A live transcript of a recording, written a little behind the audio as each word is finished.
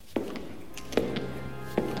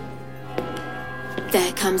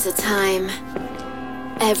There comes a time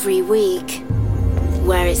every week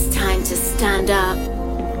where it's time to stand up,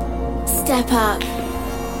 step up,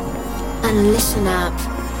 and listen up.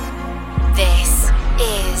 This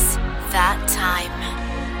is that time.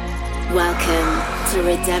 Welcome to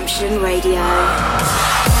Redemption Radio.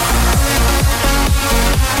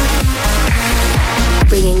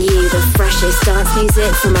 Bringing you the freshest dance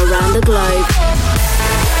music from around the globe.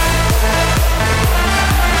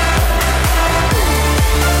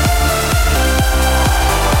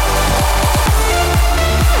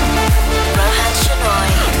 Rohan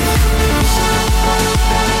Shenoy.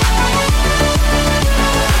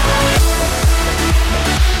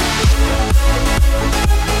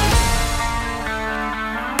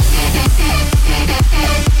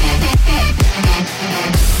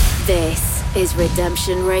 This is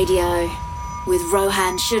Redemption Radio with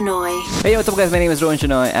Rohan Shenoy. Hey, what's up guys, my name is Rohan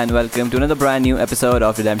Shenoy and welcome to another brand new episode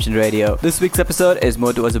of Redemption Radio. This week's episode is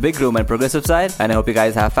more towards the big room and progressive side, and I hope you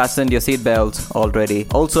guys have fastened your seatbelts already.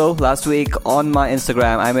 Also, last week on my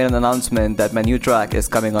Instagram, I made an announcement that my new track is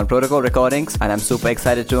coming on Protocol Recordings, and I'm super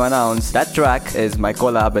excited to announce that track is my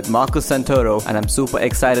collab with Marcus Santoro, and I'm super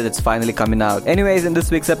excited it's finally coming out. Anyways, in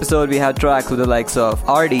this week's episode, we have tracks with the likes of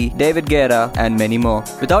RD, David Guetta, and many more.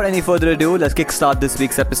 Without any further ado, let's kickstart this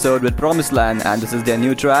week's episode with Promised Land, and this is their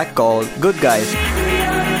new track called Good Guys.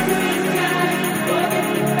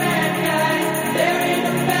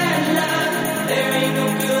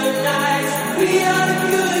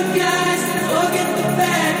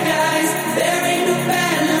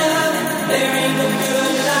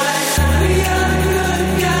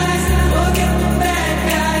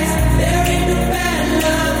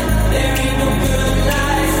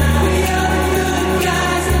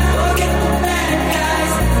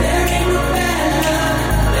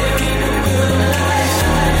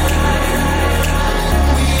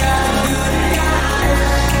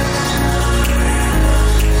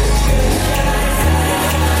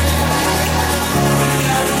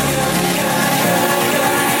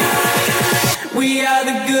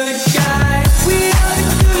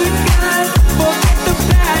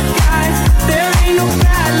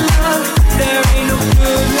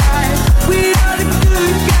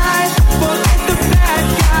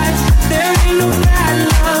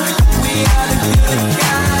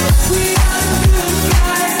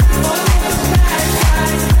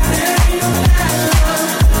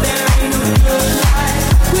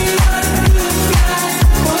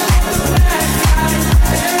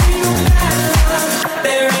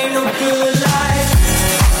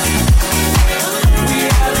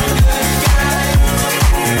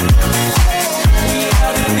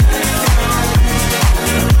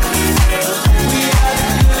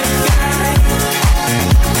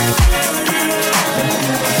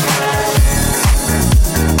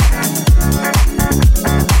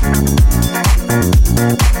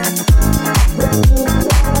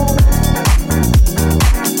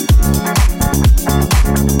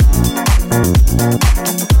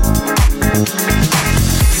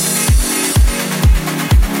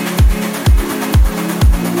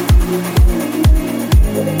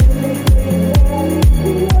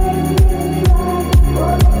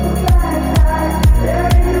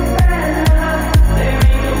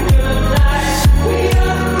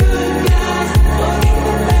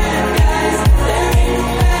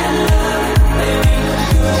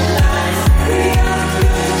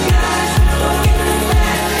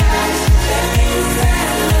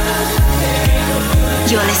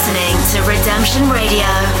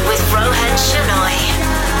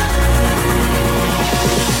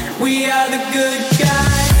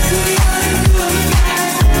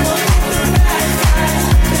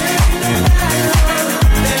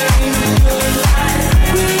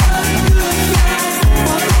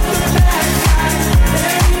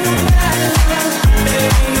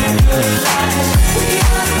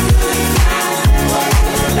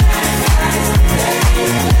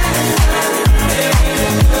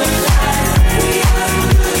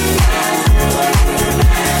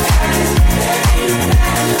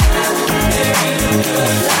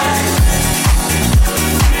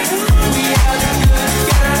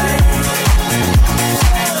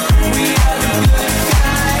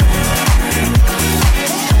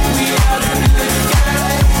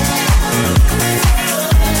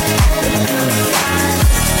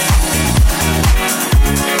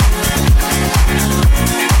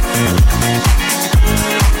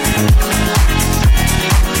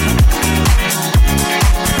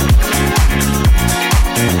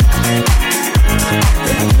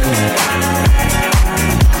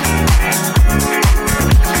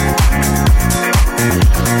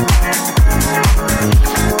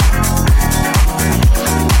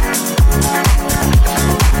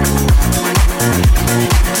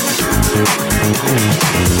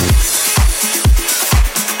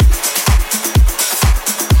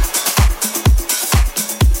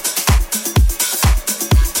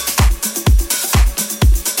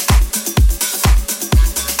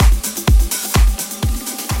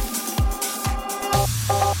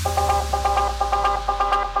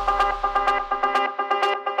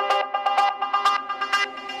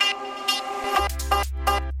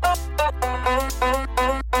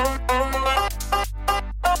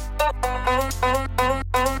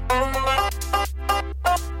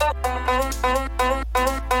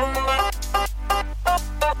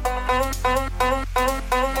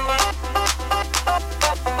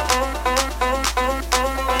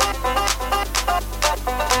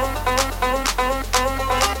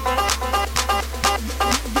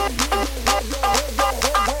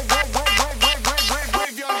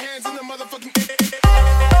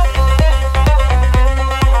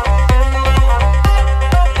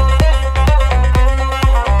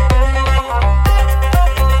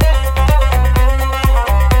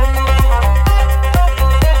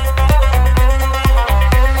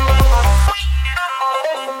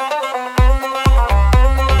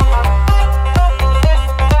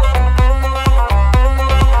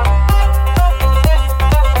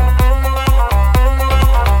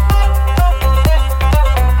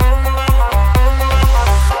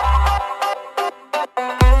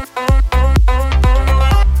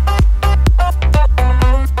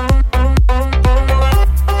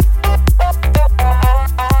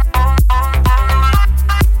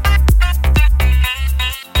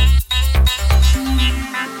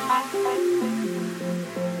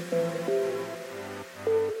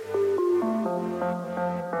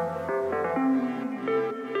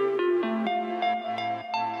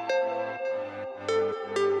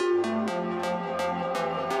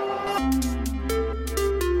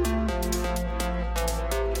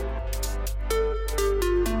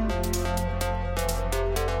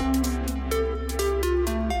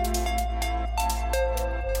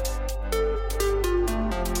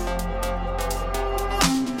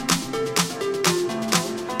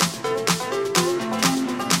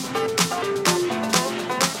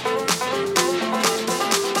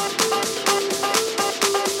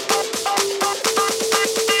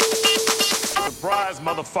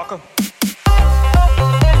 motherfucker.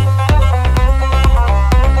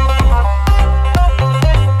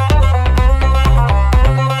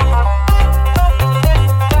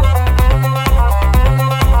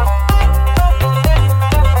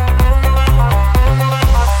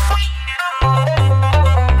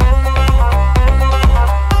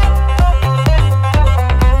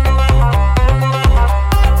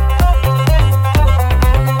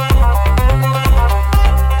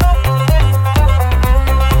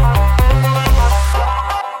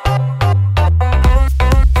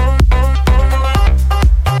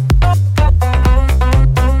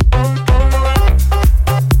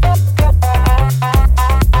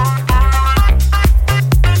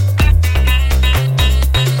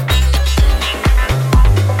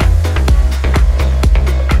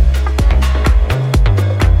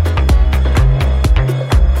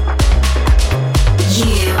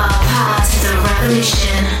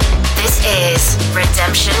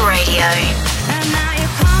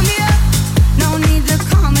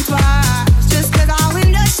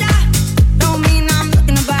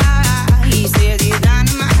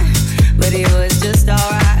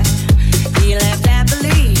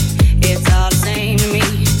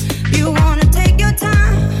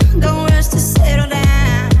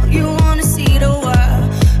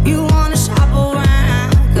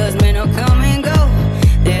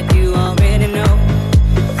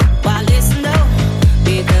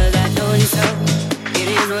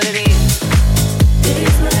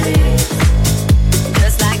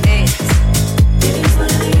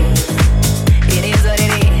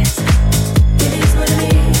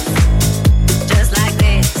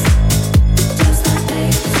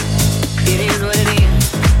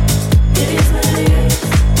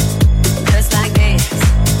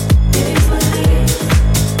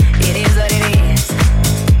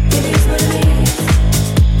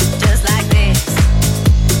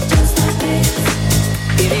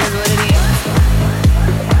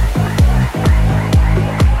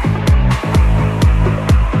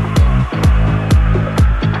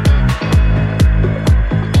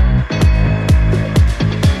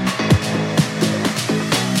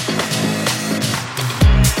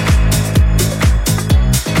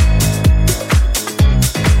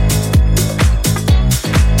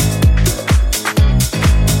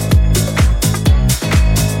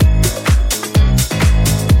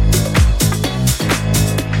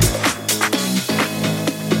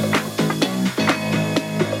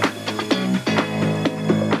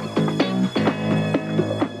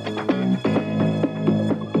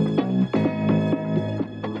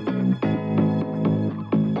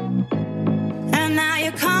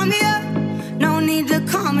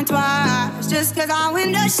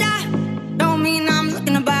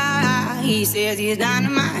 He's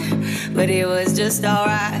dynamite, but it was just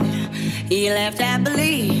alright. He left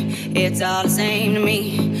happily, it's all the same to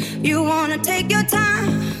me. You wanna take your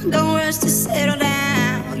time, don't rush to settle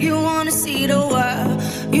down. You wanna see the world,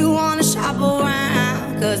 you wanna shop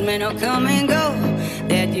around. Cause men will come and go,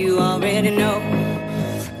 that you already know.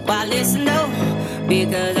 Why listen though,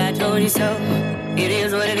 because I told you so. It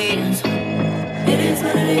is what it is, it is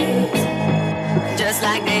what it is. Just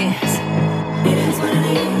like this, it is what it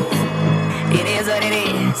is. It is what it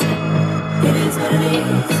is. It is what it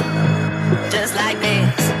is. Just like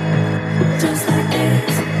this. Just like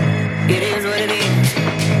this. It is what it is.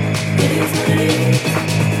 It is what it is.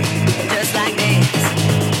 Just like this.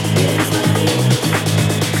 It is what it is.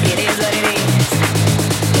 It is what it is.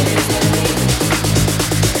 It is what it is.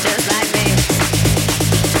 Just like this.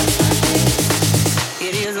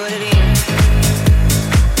 It is what it is.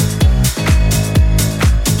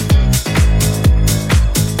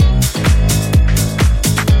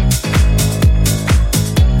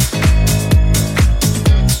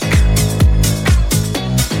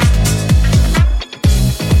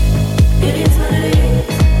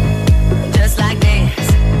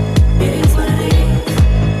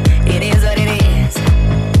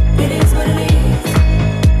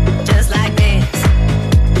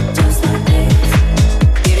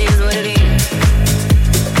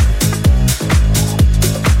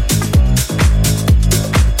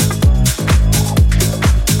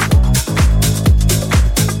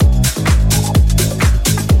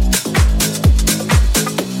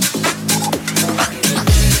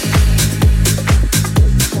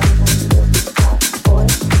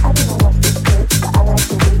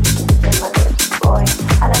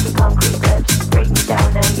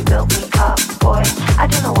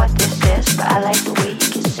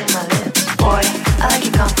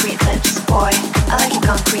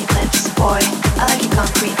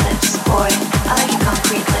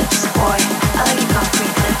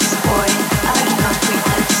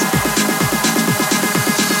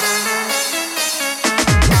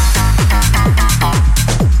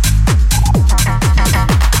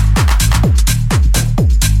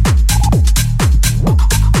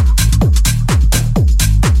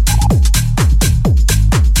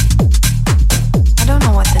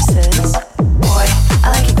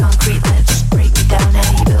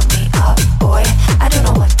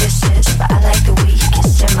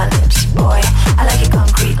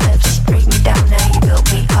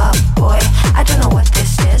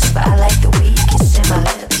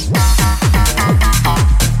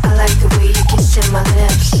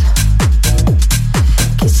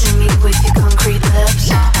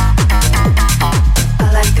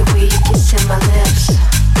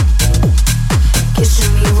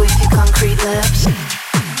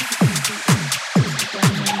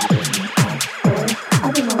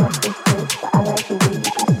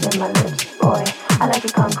 my lips, boy. I like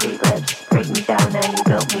your concrete lips. Break me down and you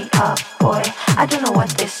build me up, boy. I don't know what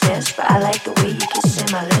this is, but I like the way you kiss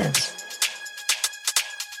in my lips.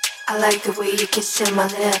 I like the way you kiss in my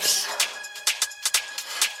lips.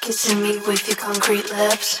 Kissing me with your concrete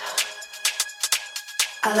lips.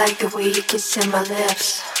 I like the way you kiss in my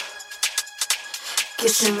lips.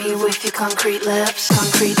 Kissing me with your concrete lips.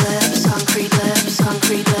 Concrete lips, concrete lips,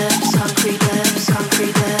 concrete lips, concrete lips,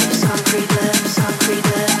 concrete lips, concrete lips, concrete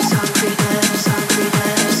lips, concrete lips, concrete lips, concrete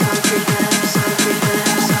lips, concrete lips,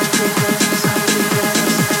 concrete lips, concrete lips.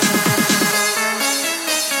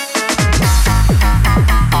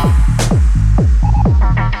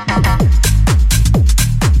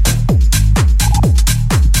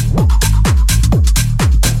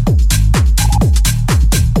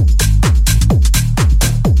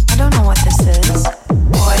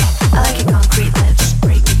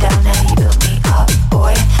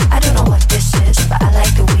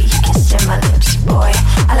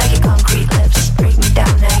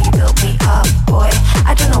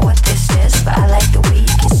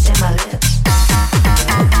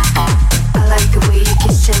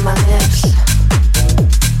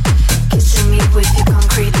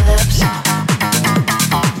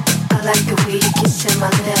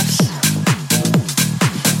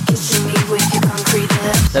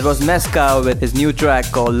 That was Mezcal with his new track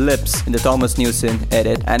called Lips in the Thomas Newson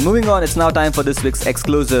edit. And moving on, it's now time for this week's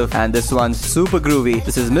exclusive, and this one's super groovy.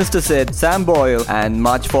 This is Mr. Sid, Sam Boyle, and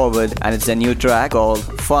March Forward, and it's a new track called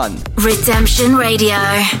Fun. Redemption Radio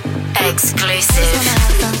exclusive.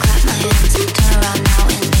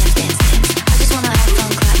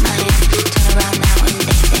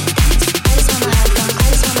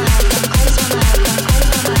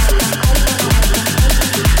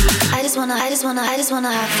 I just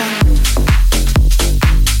wanna have fun.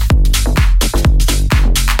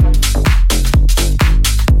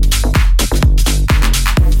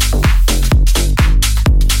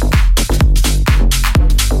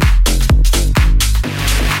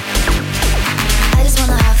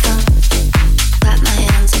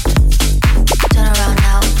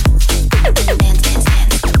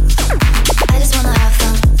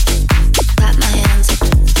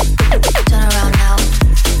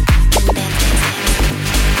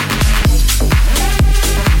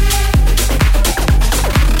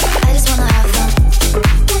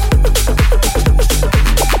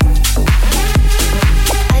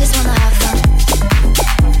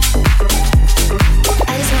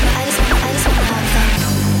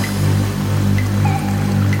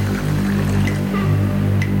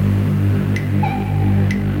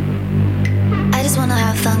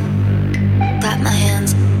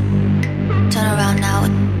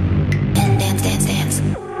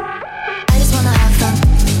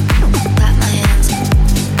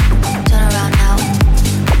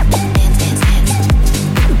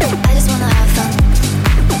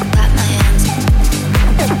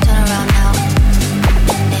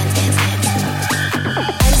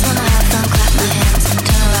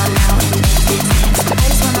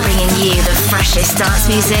 Dance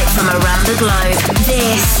music from around the globe.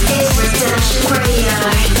 This is Redemption Radio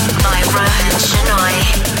by Rohan Shenoy.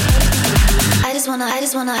 I just wanna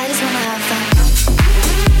have fun.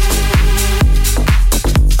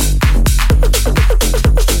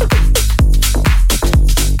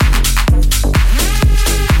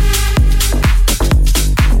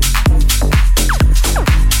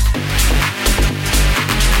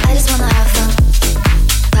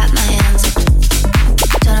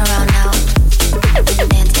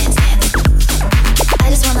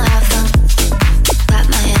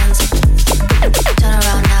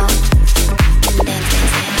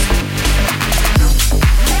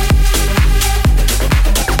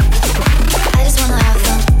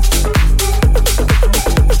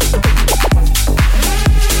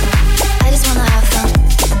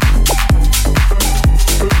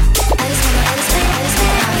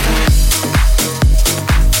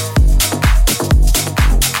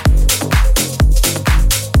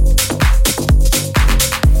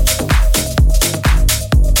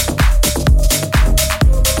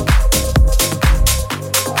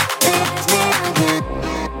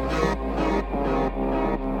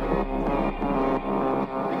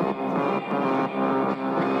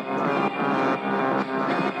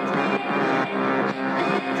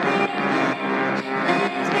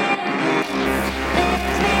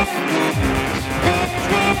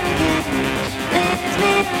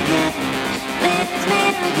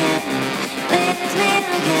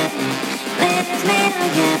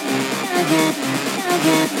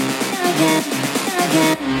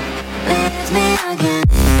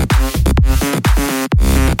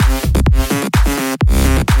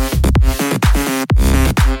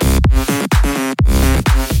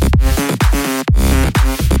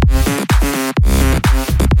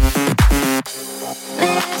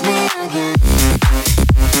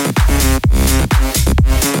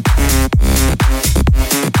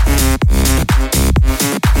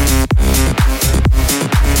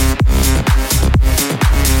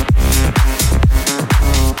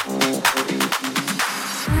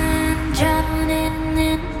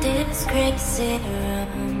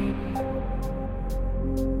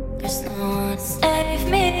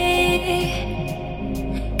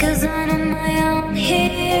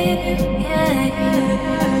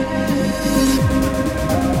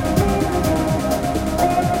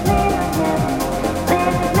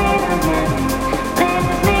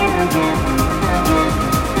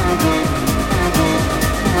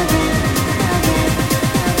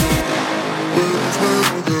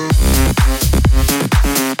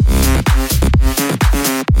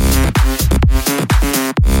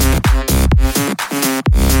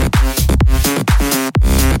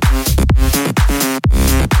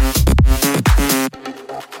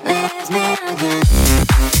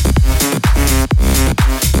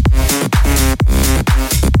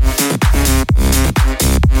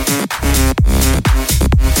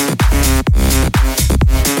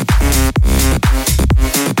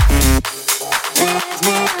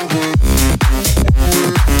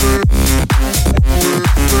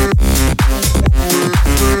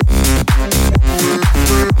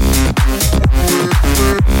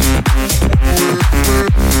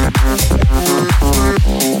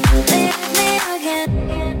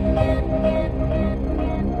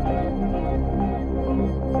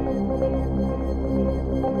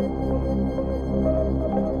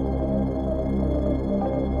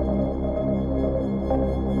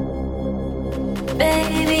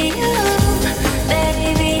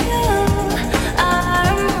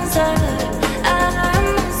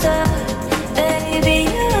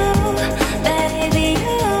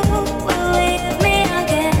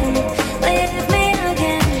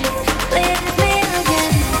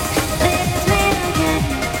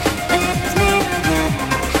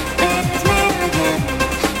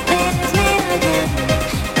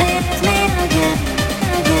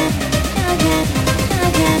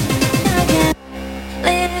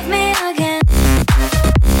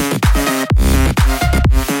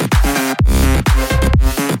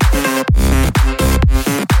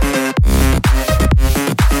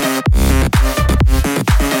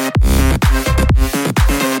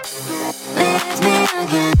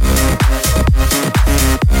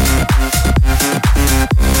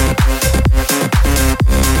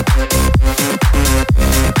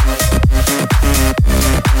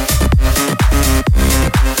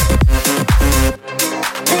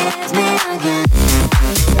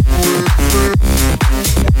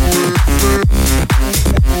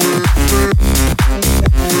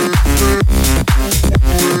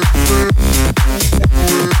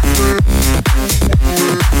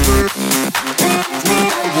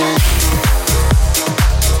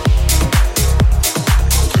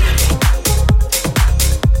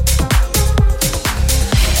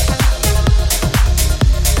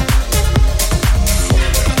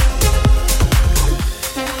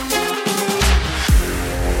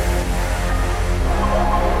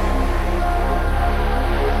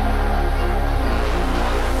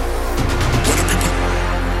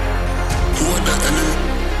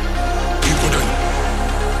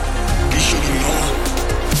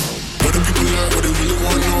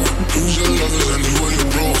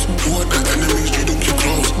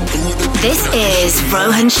 This is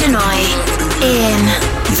Rohan Shenoy in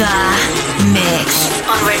the mix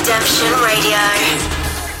on Redemption Radio.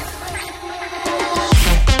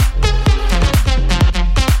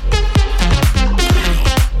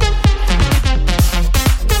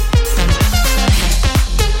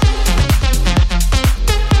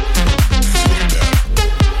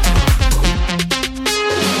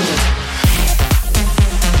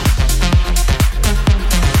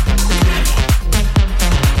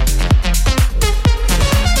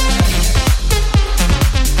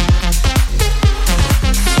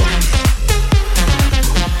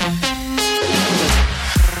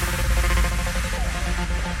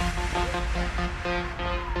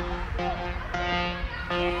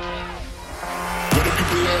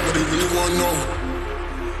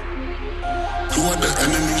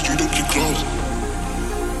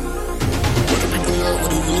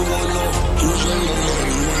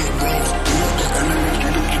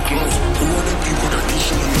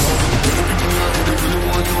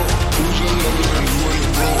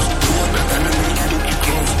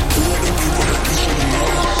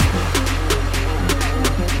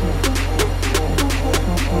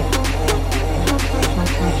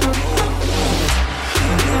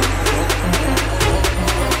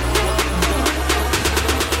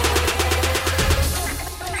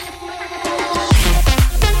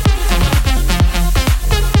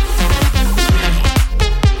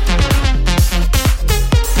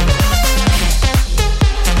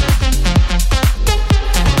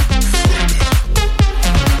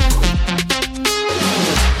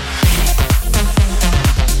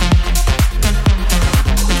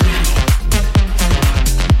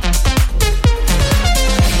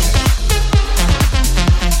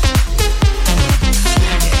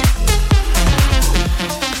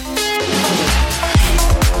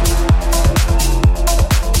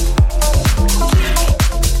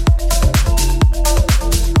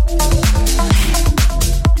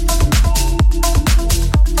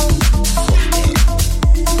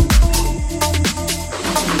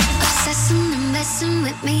 messing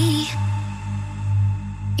with me.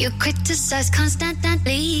 You criticize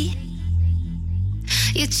constantly.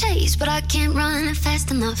 You chase, but I can't run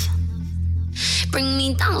fast enough. Bring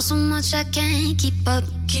me down so much I can't keep up.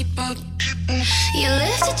 You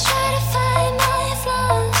live to try to find my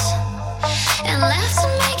flaws, and laugh to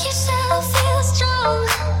make yourself feel strong.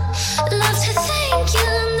 Love to think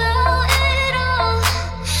you know it all.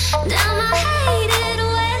 Damn, I hate it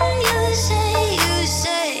when you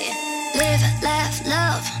say live, laugh,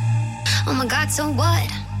 love. Oh my God, so what?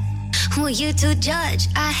 Who are you to judge?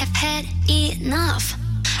 I have had enough.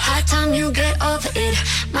 High time you get over it.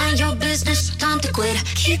 Mind your business, time to quit.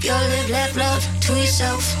 Keep your live, laugh, love to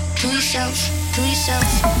yourself, to yourself, to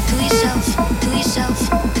yourself, to yourself, to yourself,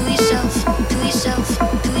 to yourself, to yourself,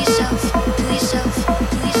 to yourself, to yourself, to yourself,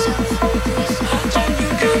 to yourself. High time you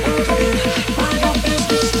get over it. Mind your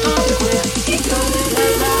business, time to quit. Keep your live,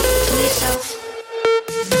 laugh, love to yourself.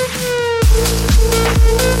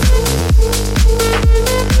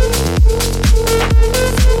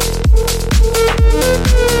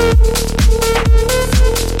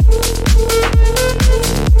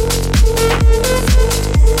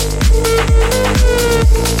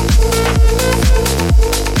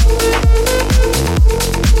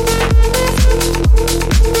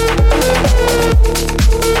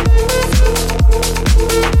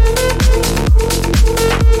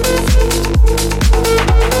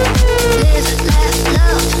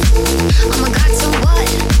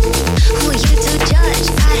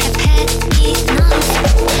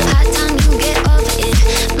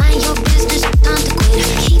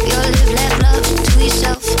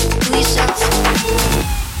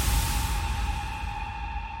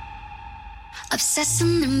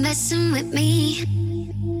 Obsessing and messing with me.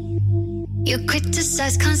 You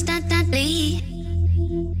criticize constantly.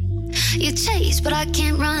 You chase, but I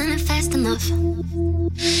can't run fast enough.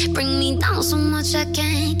 Bring me down so much I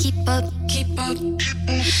can't keep up.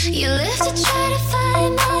 You live to try to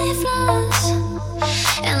find my flaws,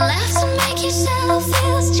 and laugh to make yourself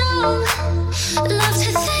feel strong. Love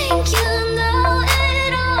to think you know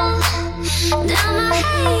it all. Damn, I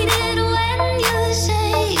hate it when you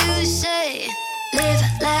say live,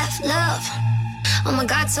 laugh, love. Oh my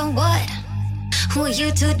God, so what? Who are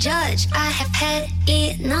you to judge? I have had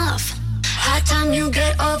enough. High time you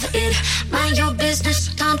get over it. Mind your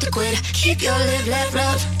business, time to quit. Keep your live, laugh,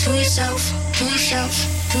 love to yourself, to yourself,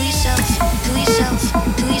 to yourself, to yourself,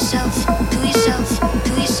 to yourself, to yourself,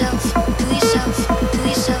 to yourself, to yourself, to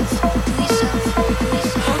yourself, to yourself.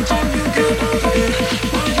 High time you get over it.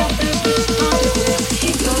 Mind your business, time to quit.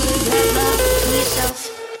 Keep your live, laugh, love to yourself.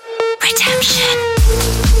 Redemption.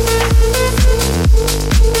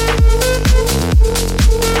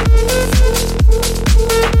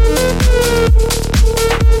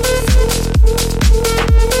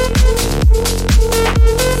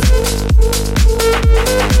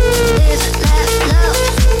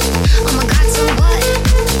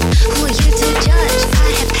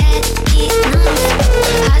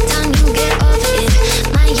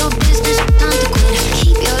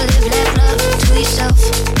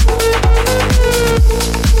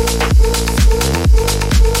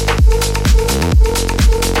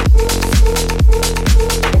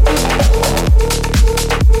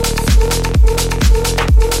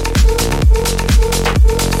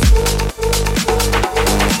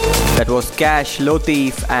 Cash,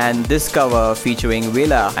 Lotif and Discover featuring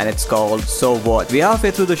Villa, and it's called So What. We're halfway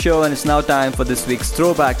through the show and it's now time for this week's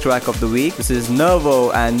throwback track of the week. This is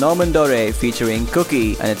Nervo and Norman Dore featuring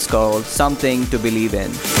Cookie, and it's called Something to Believe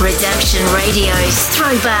In. Redemption Radio's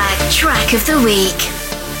throwback track of the week.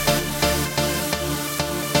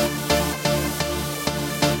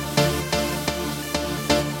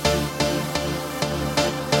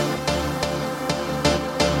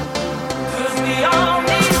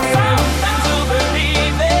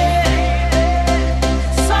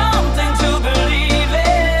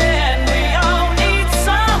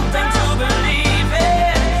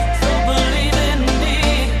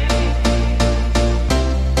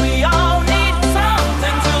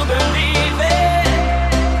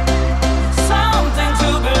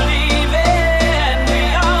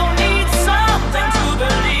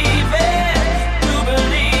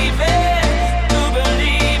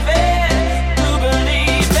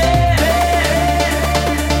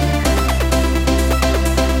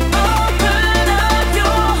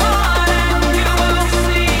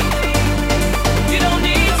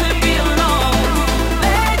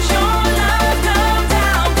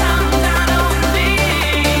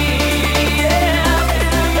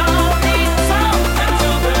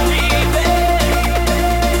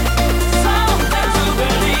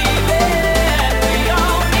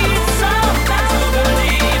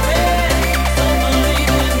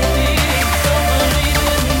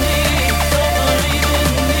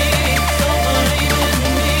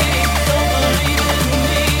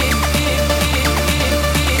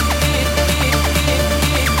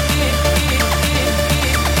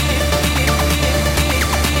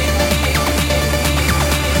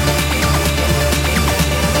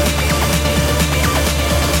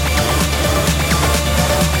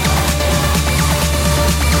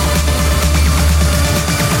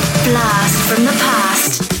 blast from the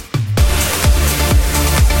past.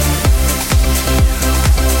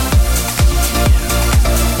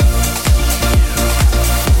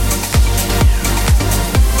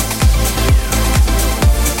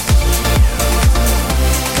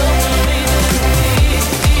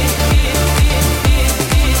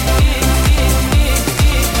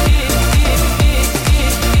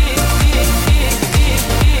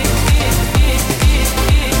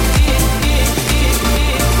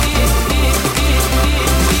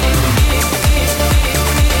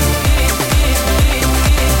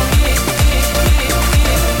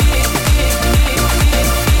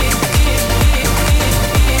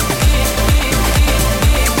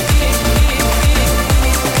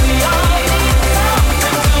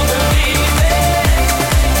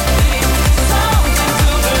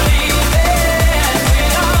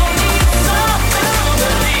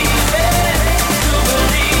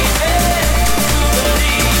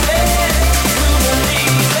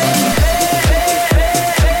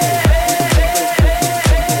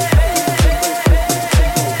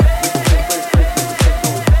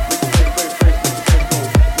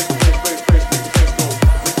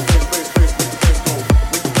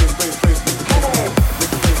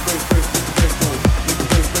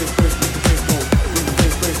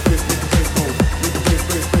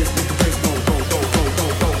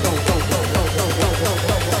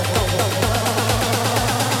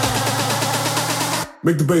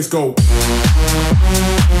 Make the bass go.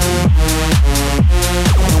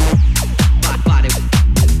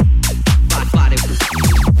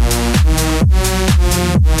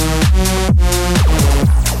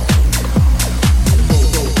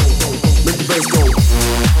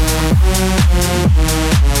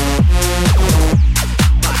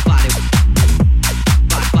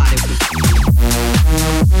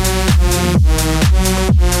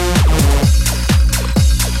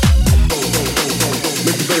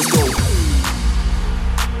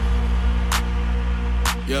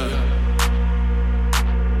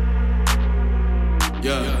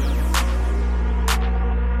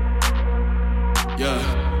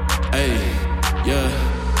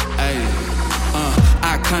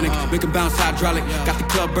 Make 'em bounce hydraulic. Got the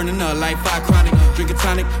club burning up like fire chronic. Drink a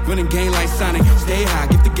tonic, running game like Sonic. Stay high,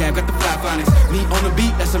 get the gap, got the fly phonics. Me on the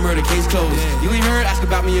beat, that's a murder case closed. You ain't heard, ask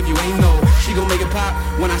about me if you ain't know. She gon' make it pop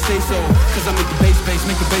when I say so. Cause I make the bass,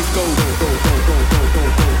 make the bass go.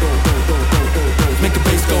 Make the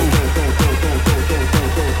bass go.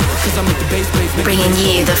 Cause I make the bass, bringing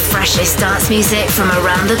you the freshest dance music from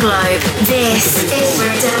around the globe. This is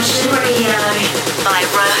Redemption Radio by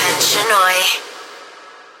Rohan Shenoy.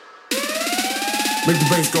 Make the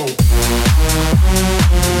bass go.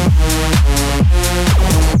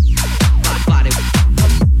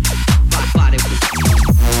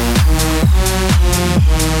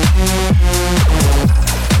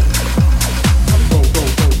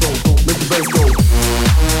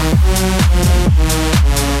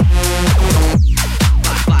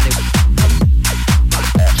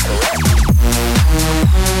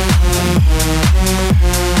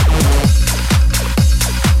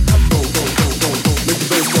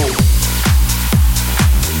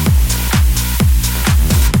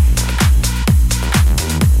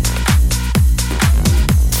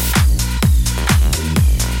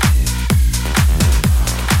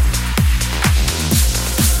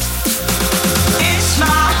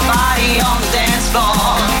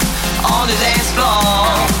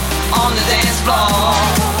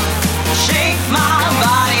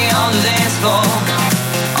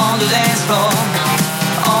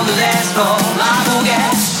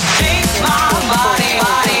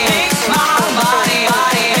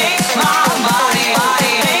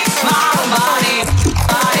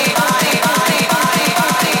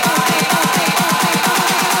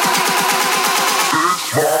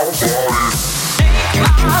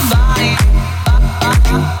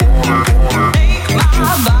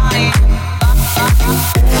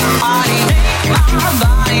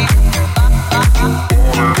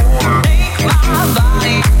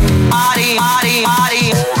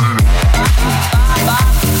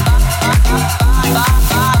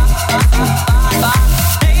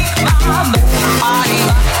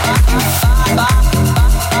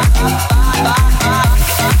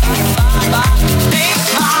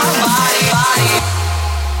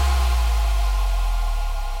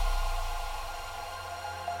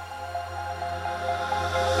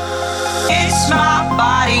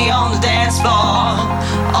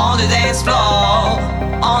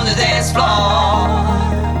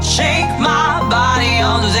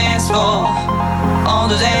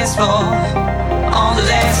 On the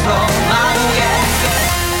dance floor, my boogie.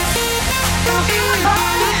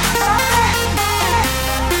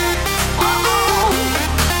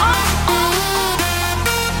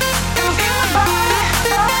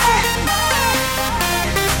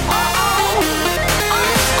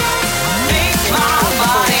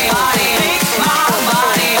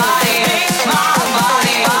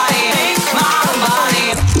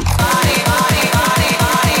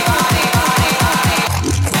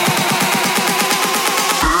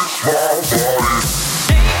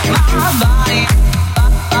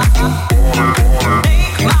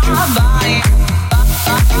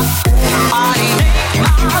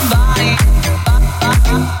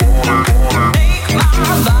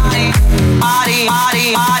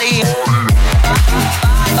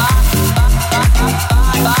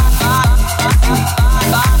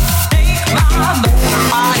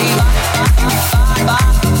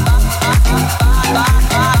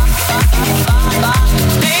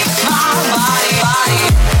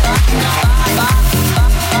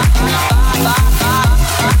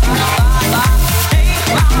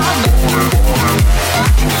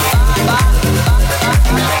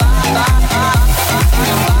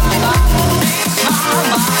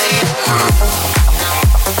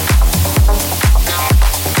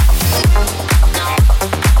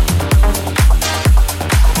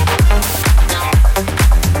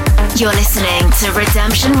 You're listening to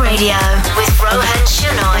Redemption Radio with Rohan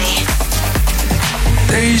Shenoy.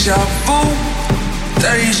 Deja vu,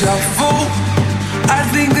 deja vu. I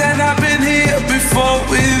think that I've been here before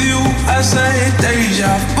with you. I say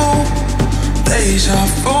deja vu, deja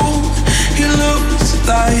vu. He looks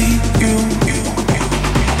like you.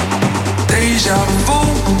 Deja vu,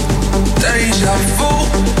 deja vu.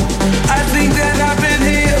 I think that I've been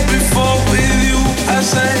here before with you. I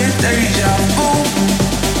say deja vu,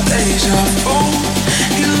 deja vu.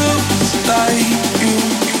 He looks like you.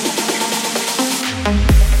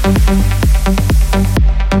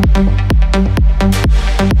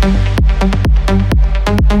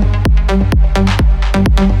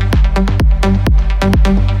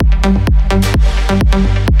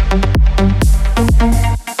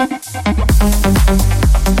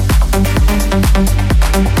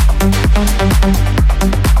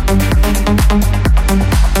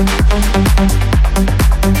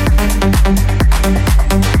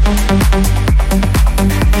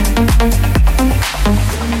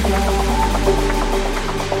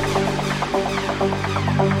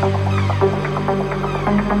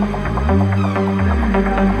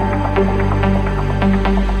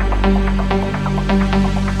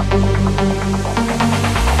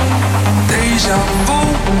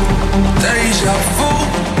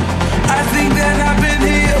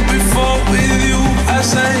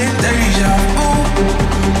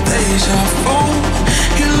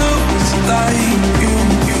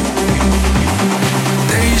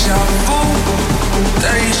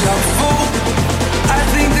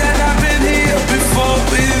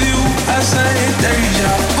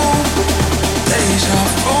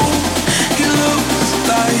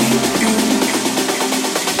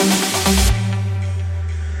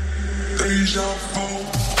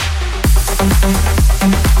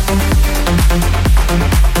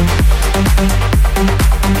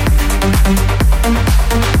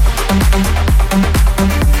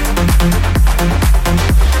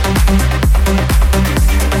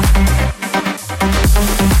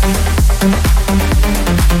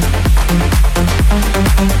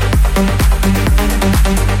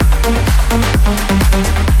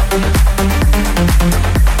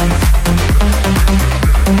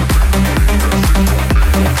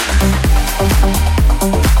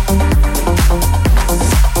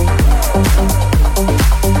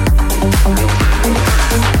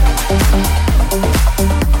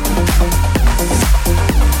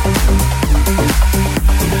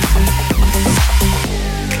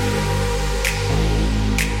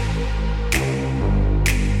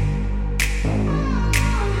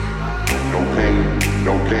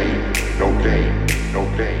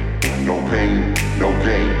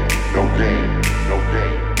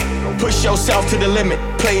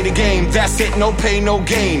 No pain, no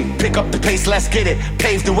gain. Pick up the pace, let's get it.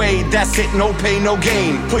 Pave the way, that's it, no pain, no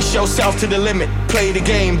gain. Push yourself to the limit, play the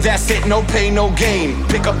game, that's it, no pain, no gain.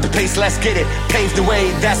 Pick up the pace, let's get it. Pave the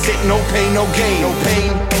way, that's it, no pain, no gain. No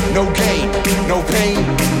pain, no gain. No pain,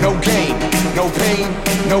 no gain. No pain,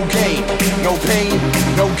 no gain. No pain,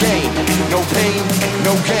 no gain. No pain,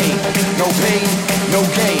 no gain. No pain, no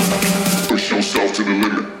gain. Push yourself to the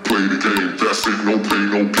limit, play the game, that's it, no pain,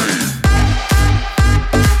 no gain.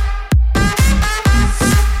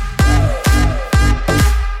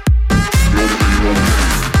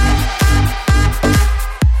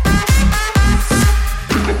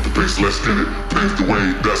 Let's get it, pave the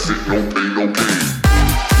way, that's it, no pain, no gain.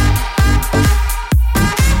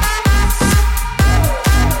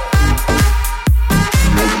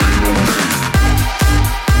 No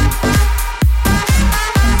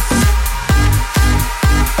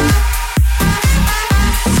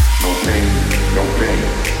pain, no gain.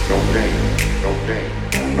 No pain, no gain, no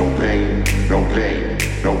pain, no gain,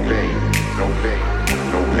 no pain, no gain, no gain, no gain,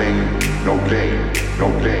 no pain, no gain, no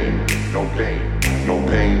gain, no gain, no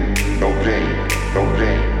pain. No pain, no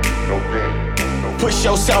pain, no pain. Push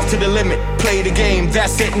yourself to the limit, play the game,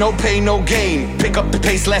 that's it, no pain, no gain. Pick up the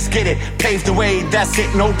pace, let's get it, pave the way, that's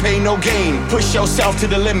it, no pain, no gain. Push yourself to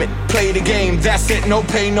the limit, play the game, that's it, no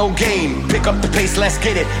pain, no gain. Pick up the pace, let's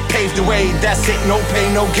get it, pave the way, that's it, no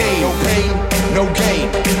pain, no gain. No pain, no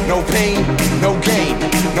gain, no pain, no gain,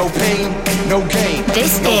 no pain, no gain.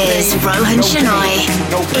 This is Rohan Shenoy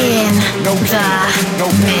in the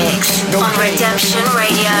mix on Redemption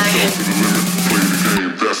Radio.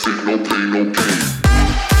 That's it, no pain, no gain.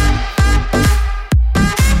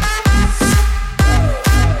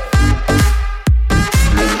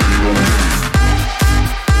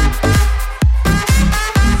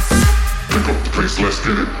 Let's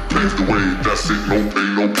get it, pave the way, that's it, no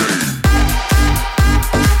pain, no gain.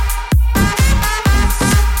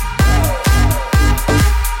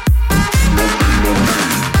 No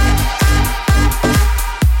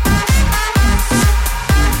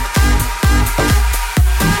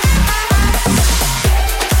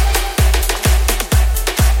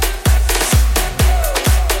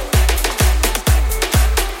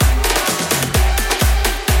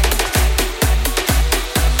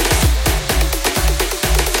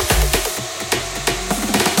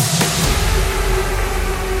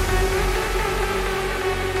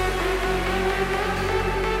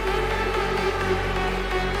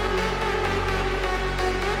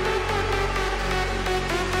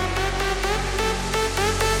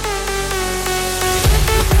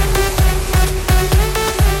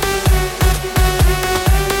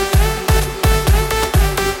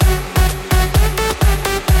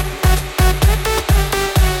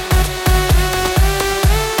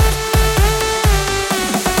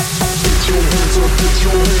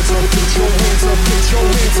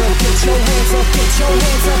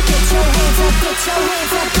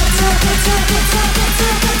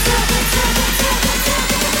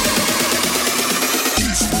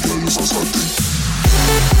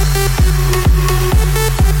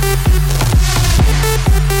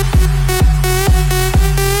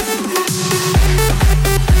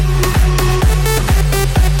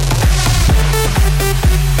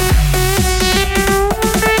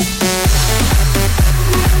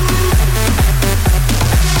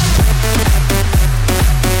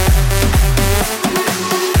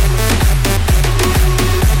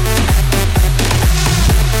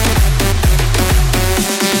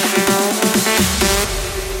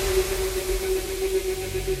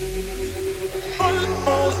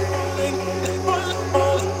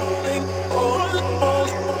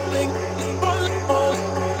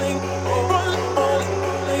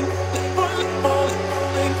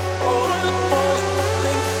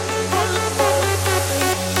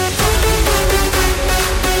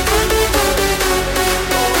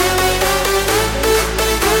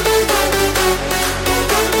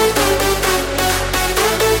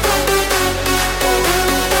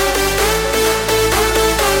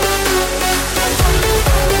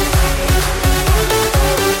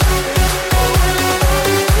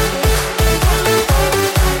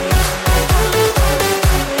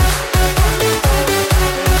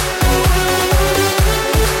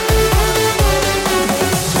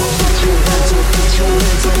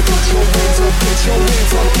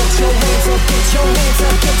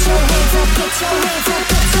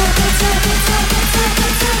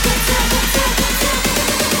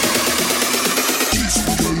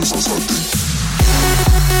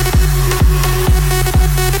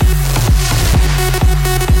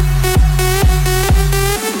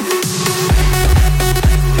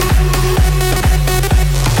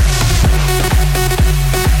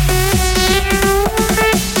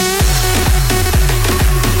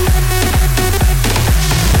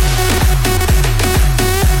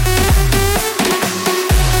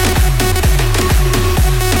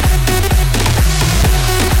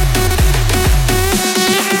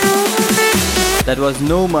That was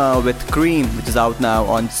Noma with Cream, which is out now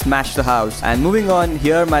on Smash the House. And moving on,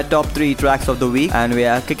 here are my top 3 tracks of the week. And we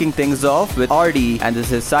are kicking things off with RD, and this is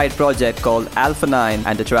his side project called Alpha 9,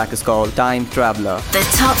 and the track is called Time Traveler. The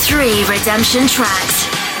top 3 redemption tracks.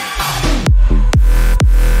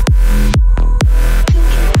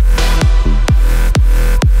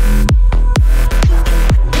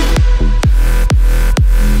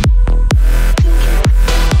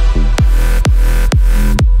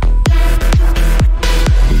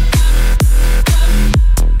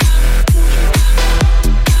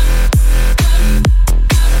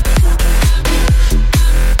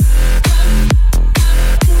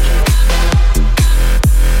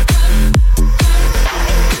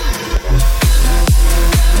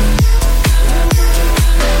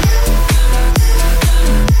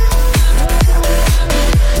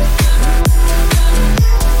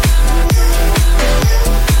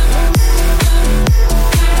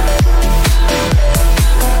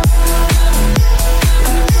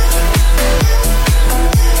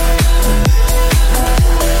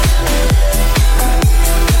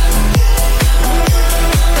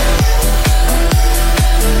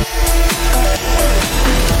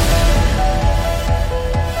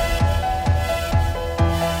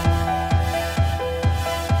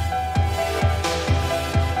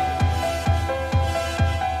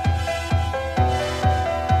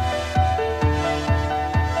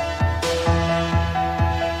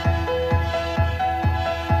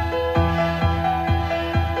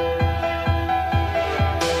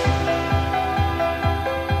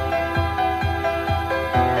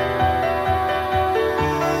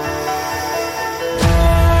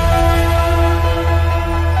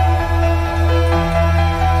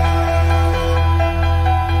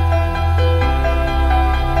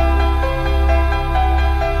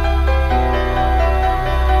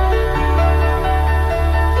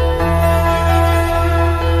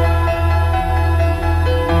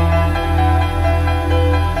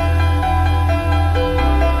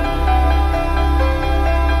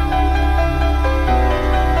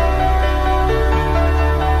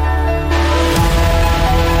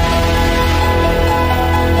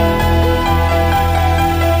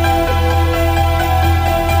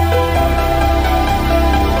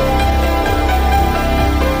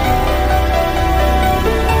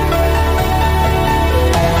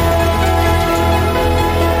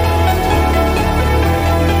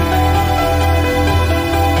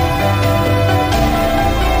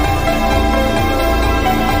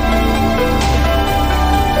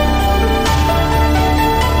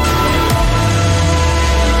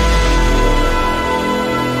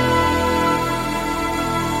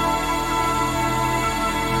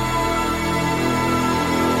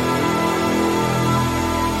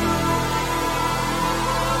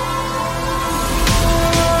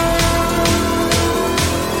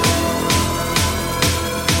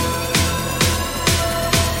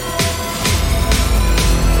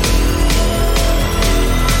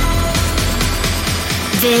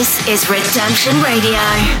 This is Redemption Radio.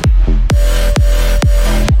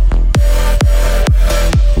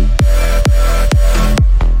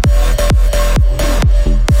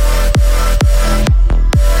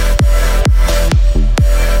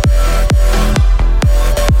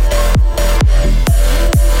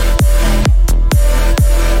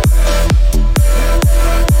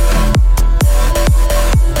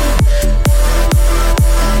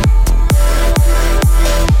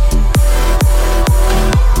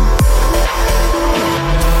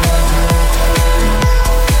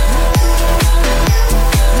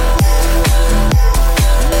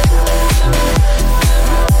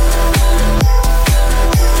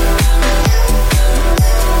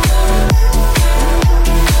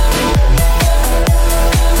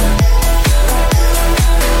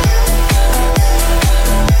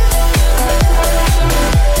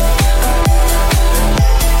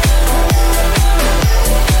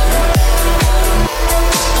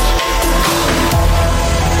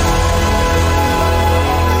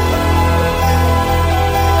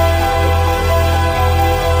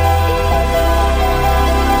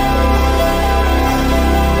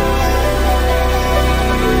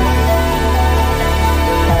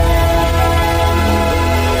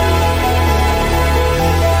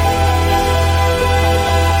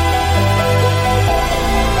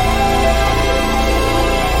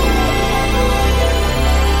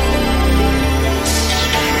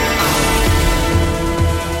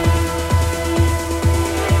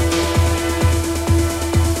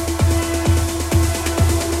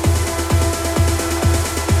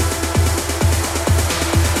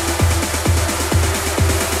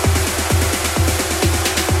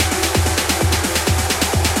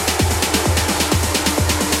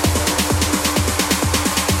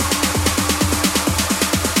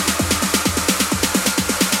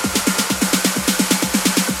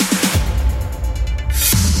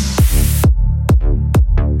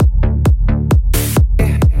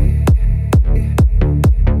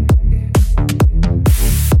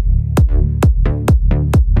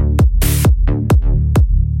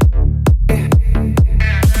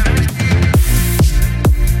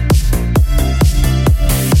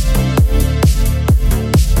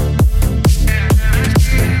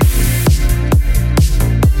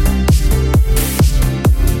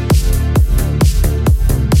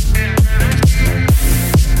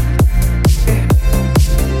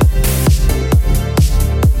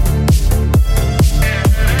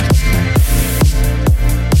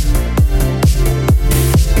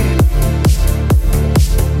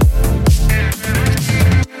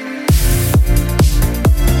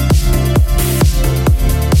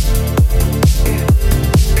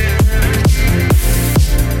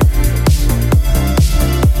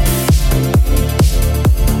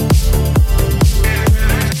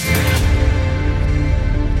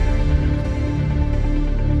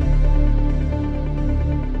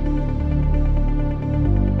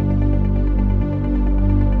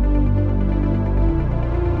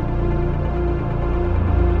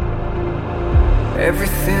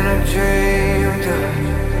 Everything I dreamed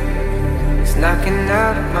of is knocking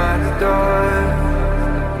out of my door.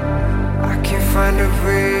 I can't find a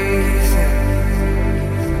reason,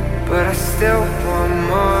 but I still want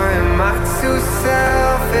more. Am I too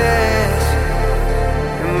selfish?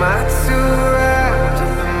 Am I too wrapped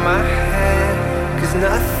up in my head? 'Cause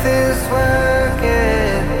nothing's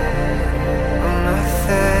working, oh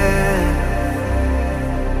nothing.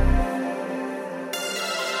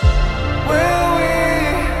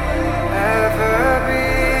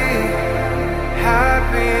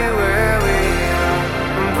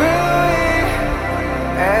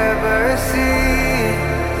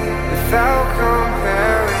 Without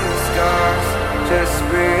comparing scars, just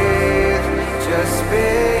breathe.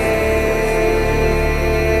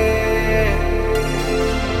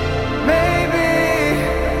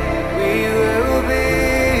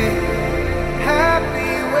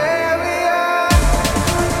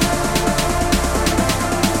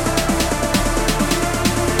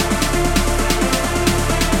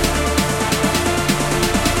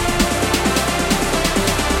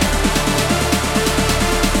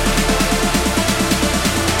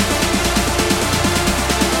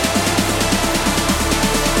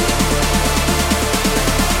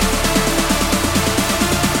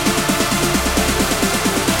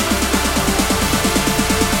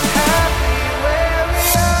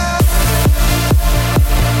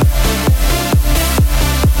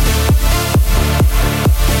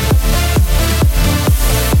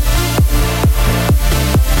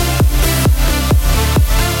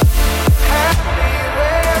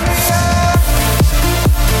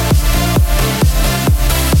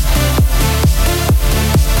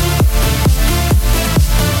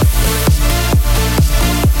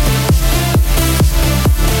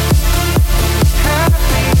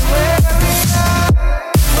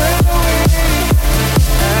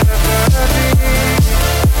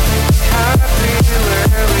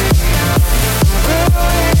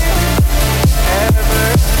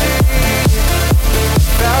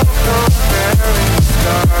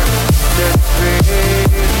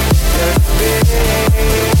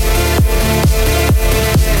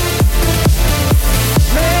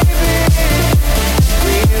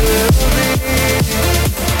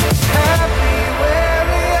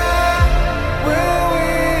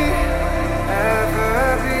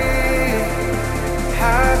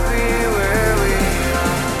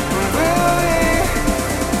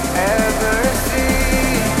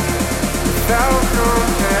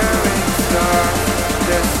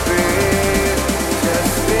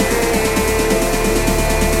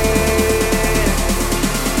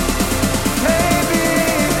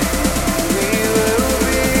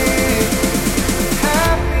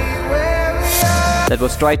 That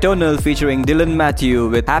was Tritonal featuring Dylan Matthew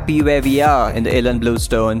with Happy Where We Are in the Ilan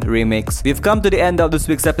Bluestone remix. We've come to the end of this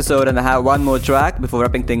week's episode and I have one more track before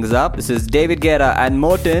wrapping things up. This is David Guetta and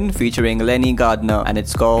Morton featuring Lenny Gardner and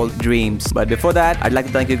it's called Dreams. But before that, I'd like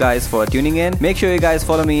to thank you guys for tuning in. Make sure you guys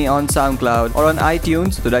follow me on SoundCloud or on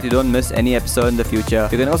iTunes so that you don't miss any episode in the future.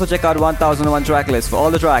 You can also check out 1001 Tracklist for all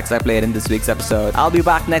the tracks I played in this week's episode. I'll be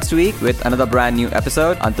back next week with another brand new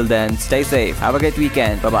episode. Until then, stay safe. Have a great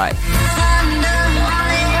weekend. Bye-bye.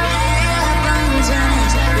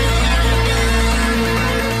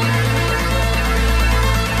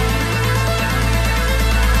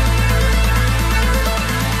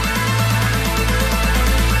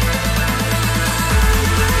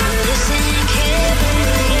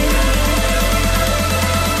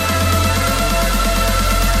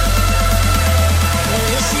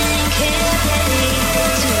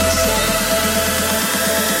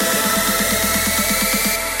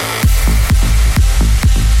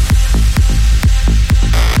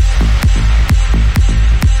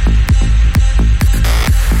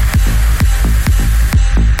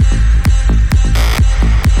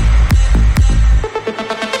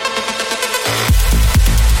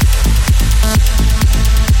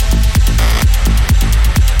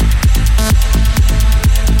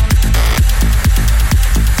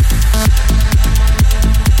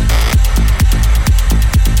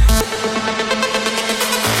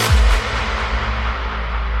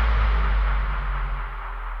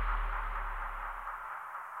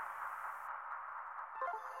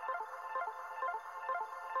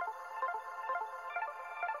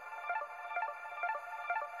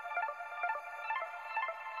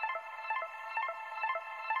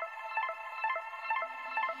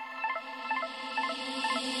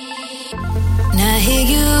 Now here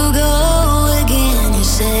you go again, you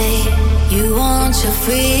say you want your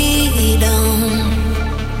freedom.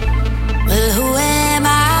 Well, who am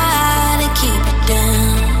I to keep it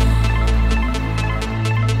down?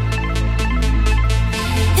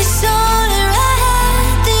 It's only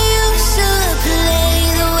right that you should play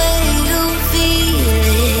the way you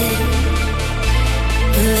feel it.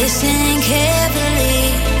 But listen carefully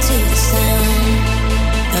to the sound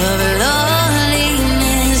of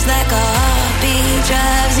loneliness like a heartbeat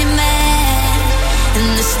drives you mad, and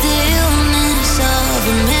the stillness of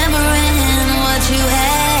remembering what you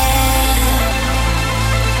had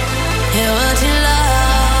and what you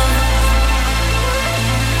love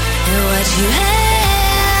and what you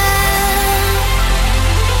had,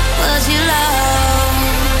 what you love.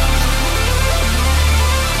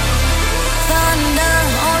 Thunder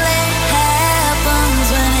only happens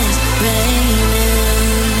when it's raining.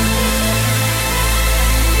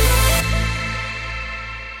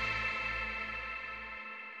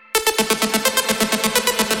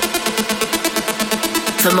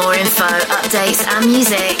 For more info, updates and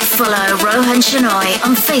music, follow Rohan Shenoy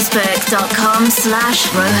on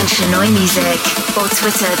Facebook.com/Rohan Shenoy Music or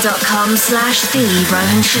Twitter.com/The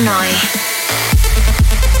Rohan Shenoy.